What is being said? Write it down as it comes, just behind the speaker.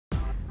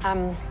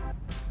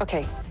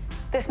Okay.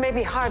 This may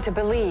be hard to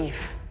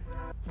believe.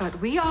 But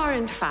we are,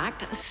 in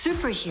fact, a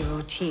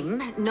superhero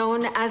team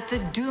known as the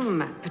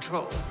Doom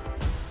Patrol.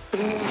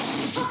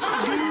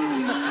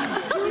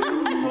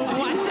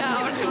 Watch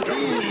out!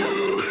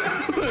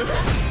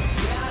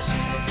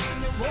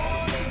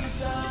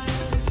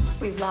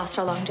 We've lost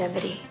our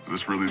longevity. Is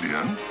this really the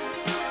end?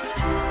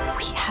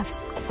 We have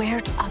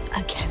squared up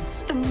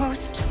against the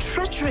most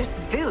treacherous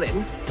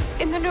villains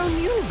in the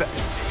known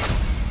universe.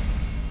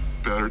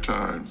 Better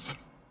times.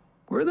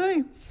 Were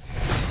they?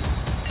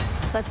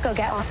 Let's go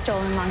get our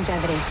stolen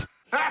longevity.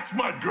 That's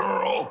my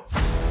girl!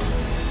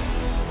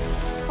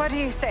 What do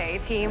you say,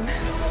 team?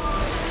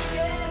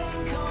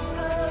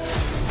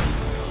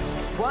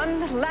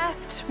 One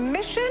last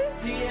mission?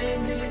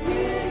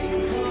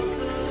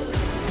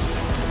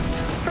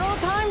 For old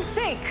time's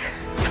sake.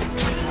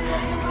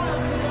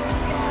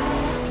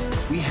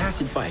 We have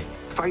to fight.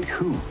 Fight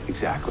who,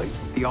 exactly?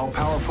 The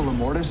all-powerful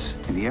Immortus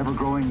and the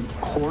ever-growing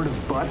horde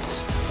of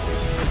butts?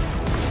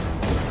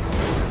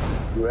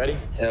 You ready?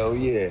 Hell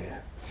yeah.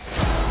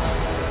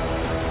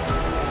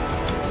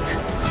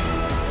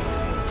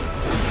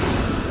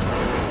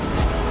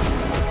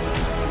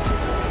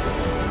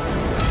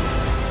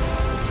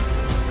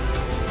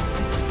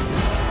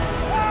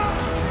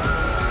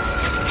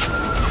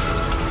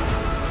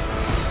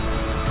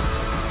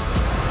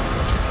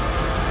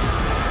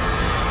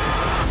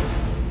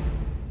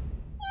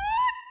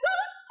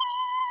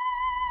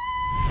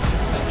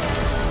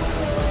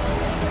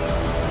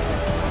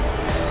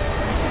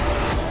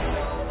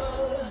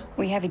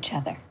 We have each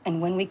other, and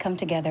when we come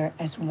together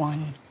as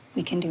one,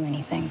 we can do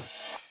anything.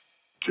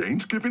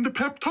 Jane's giving the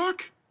pep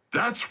talk?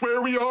 That's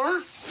where we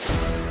are?